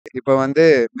இப்போ வந்து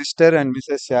mister and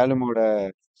Mrs ஷாலுமோட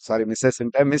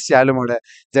miss ஷாலுமோட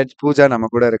judge Pooja நம்ம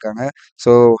கூட இருக்காங்க.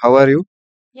 So how are you?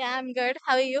 Yeah, I'm good.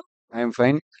 How are you? I am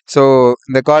fine. So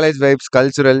இந்த college vibes,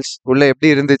 culturals உள்ள எப்படி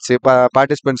இருந்துச்சு?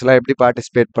 பார்ட்டிசிபென்ட்ஸ்லாம் எப்படி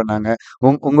பார்ட்டிசிபேட் பண்ணாங்க?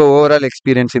 உங்க ஓவரால்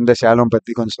எக்ஸ்பீரியன்ஸ் இந்த ஷாலும்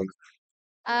பத்தி கொஞ்சம் சொல்லுங்க.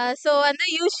 So and the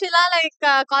usual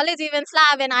college events la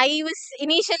when I was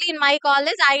initially in my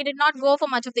college I did not go for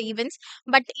much of the events,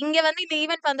 but inge வந்து இந்த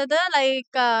event வந்தது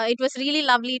it was really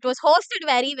lovely. It was hosted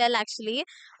very well actually,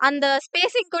 and the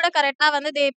spacing கூட கரெக்ட்டா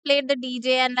வந்து they played the DJ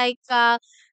and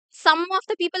some of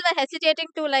the people were hesitating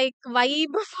to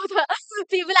vibe for the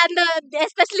people, and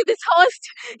especially this host,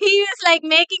 he was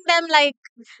making them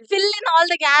fill in all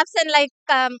the gaps and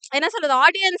என்ன சொல்றது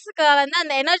ஆடியன்ஸ்க்கு வந்து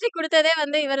அந்த energy கொடுத்ததே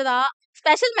வந்து இவர்தான்.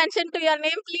 Special mention to your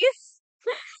name, please.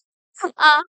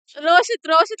 Uh, Roshit,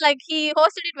 he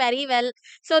hosted it very well.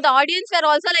 So the audience were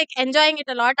also enjoying it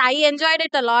a lot. I enjoyed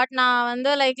it a lot. நான்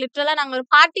வந்து literally நாங்க ஒரு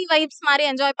party vibes மாதிரி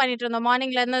enjoy பண்ணிட்டு இருந்தோம்.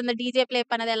 மார்னிங்ல இருந்து அந்த DJ play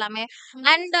பண்ணது எல்லாமே.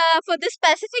 And for this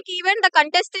specific event, the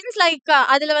contestants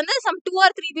அதுல வந்து some 2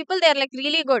 or 3 people they are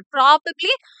really good.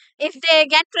 Probably if they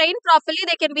get trained properly,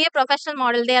 they can be a professional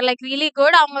model. They are really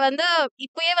good. அவங்க வந்து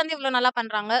இப்போயே வந்து இவ்வளவு நல்லா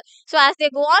பண்றாங்க. So as they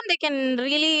go on, they can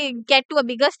really get to a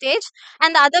bigger stage.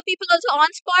 And the other people also on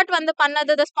spot வந்து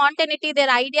பண்ணது, the spontaneity,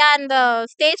 their idea and the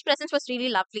stage presence was really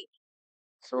lovely.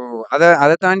 So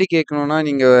அதை தாண்டி கேட்கணும்னா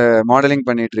நீங்க modelling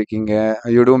பண்ணிட்டு இருக்கீங்க,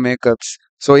 you two makeups.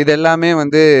 So இது எல்லாமே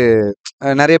வந்து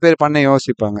நிறைய பேர் பண்ண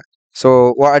யோசிப்பாங்க. So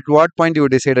at what point you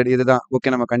decided இதுதான்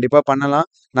ஓகே நம்ம கண்டிப்பாக பண்ணலாம்,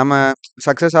 நம்ம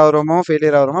சக்ஸஸ் ஆகுறோமோ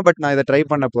ஃபெயிலியர் ஆகுறோமோ, பட் நான் இதை ட்ரை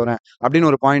பண்ண போறேன் அப்படின்னு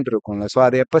ஒரு பாயிண்ட் இருக்கும்ல. ஸோ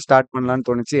அதை எப்போ ஸ்டார்ட் பண்ணலான்னு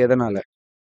தோணுச்சு, எதனால?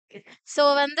 So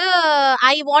வந்து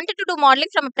I wanted to do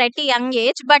modeling from a pretty young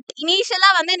age, but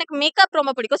initially வந்து எனக்கு மேக்கப்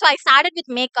ரொம்ப பிடிக்கும். So I started with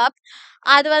makeup.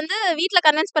 அது வந்து வீட்ல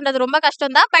கன்வின்ஸ் பண்றது ரொம்ப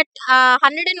கஷ்டம் தான், but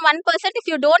 101% if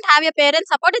you don't have your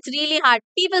parents support, it's really hard.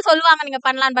 People சொல்லுவாங்க நீங்க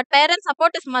பண்ணலாம், but parents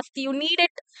support is must. You need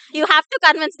it. You have to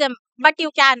convince them, but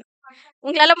you can.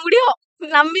 உங்களால முடியும்,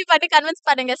 நம்பி பண்ணி கன்வின்ஸ்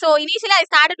பண்ணுங்க. So initially I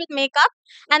started with makeup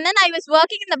and then I was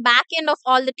working in the back end of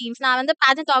all the teams. நான் வந்து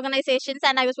pageant organisations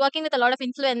and I was working with lot of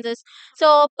influencers. So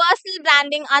personal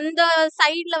branding அந்த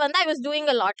சைடில் வந்து I was doing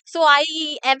a lot. So I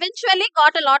eventually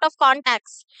got a lot of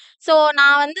contacts. So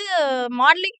நான் வந்து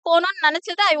modelling போகணும்னு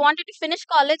நினச்சது I wanted to finish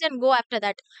college and go after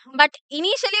that. But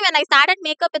initially when I started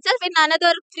makeup itself, in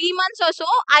another 3 months or so,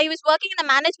 I was working in the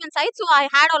management side, so I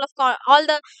had all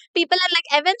the people, and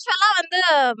eventually வந்து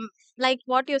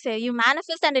what you say, you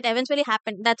manifest and it eventually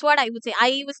happened. That's what I would say.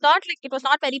 I was not it was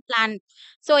not very planned,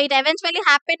 so it eventually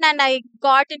happened and I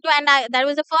got into, and that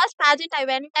was the first pageant I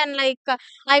went, and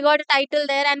I got a title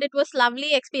there and it was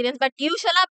lovely experience. But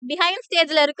usually behind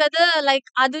stage la irukadhu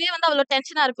அதுவே வந்து அவ்வளவு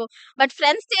டென்ஷனா இருக்கும், but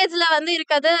front ஸ்டேஜ்ல வந்து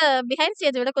இருக்கிறது behind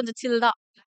stage விட கொஞ்சம் chill தான்.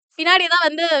 பின்னாடி தான்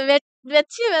வந்து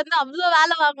வச்சு வந்து அவ்வளோ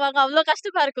வேலை வாங்குவாங்க, அவ்வளோ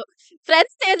கஷ்டமா இருக்கும்.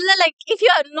 ஃப்ரண்ட் ஸ்டேஜ்ல if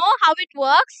you know how it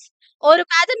works, ஒரு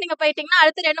பேஜெண்ட் நீங்க போயிட்டீங்கன்னா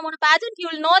அடுத்து 2-3 pageant you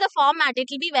will know the format.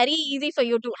 It will be very easy for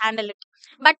you to handle it.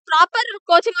 But proper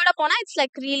கோச்சிங்கோட போனா இட்ஸ்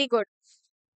ரியலி குட்.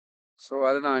 ஸோ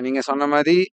அதுதான் நீங்க சொன்ன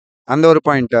மாதிரி அந்த ஒரு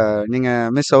பாயிண்ட், நீங்க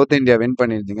மிஸ் சவுத் இந்தியா வின்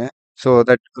பண்ணியிருந்தீங்க. So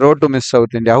that road to miss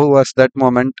south India, who was that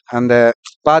moment? அந்த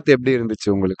பாத் எப்படி இருந்துச்சு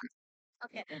உங்களுக்கு?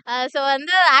 ஓகே. ஸோ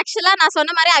வந்து ஆக்சுவலா நான்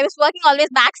சொன்ன மாதிரி I was working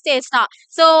always back stage தான்.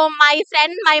 So my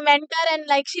friend, my mentor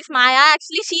and she's Maya,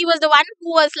 actually she was the one who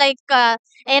was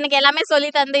எனக்கு எல்லாமே சொல்லி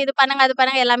தந்து இது பண்ணுங்க அது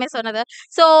பண்ணுங்க எல்லாமே சொன்னது.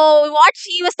 So what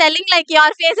she was telling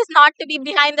your face is not to be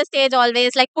behind the stage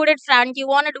always, put it front, you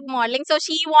want to modelling. So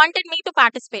she wanted me to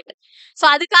participate. So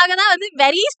அதுக்காக தான் வந்து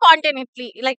வெரி ஸ்பான்டேனியஸ்லி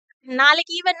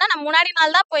நாளைக்கு ஈவென்ட்னா நான் முன்னாடி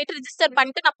நாள் தான் போயிட்டு register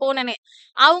பண்ணிட்டு நான் போனேனே.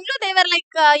 அவங்களும் தேவர்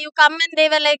you come and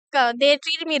Thevar they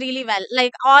treat me really well.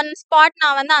 On spot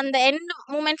நான் வந்து அந்த எண்ட்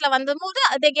மூமெண்ட்ல வந்தபோது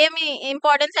they gave me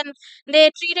importance and they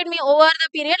treated me over the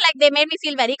period they made me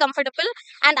feel very comfortable.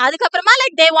 And அதுக்கப்புறமா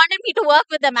they wanted me to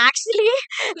work with them. Actually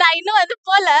நான் இன்னும் வந்து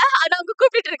போல, ஆனா அவங்க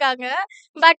கூப்பிட்டு இருக்காங்க.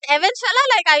 But எவென்ச்சுவலா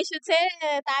I should say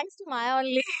thanks to Maya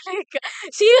only.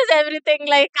 She was everything.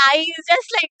 I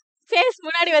just face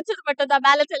முன்னாடி வச்சது மட்டும் தான்,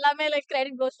 பேலன்ஸ் எல்லாமே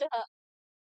credit goes to her.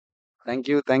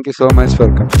 Thank you so much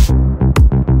for coming.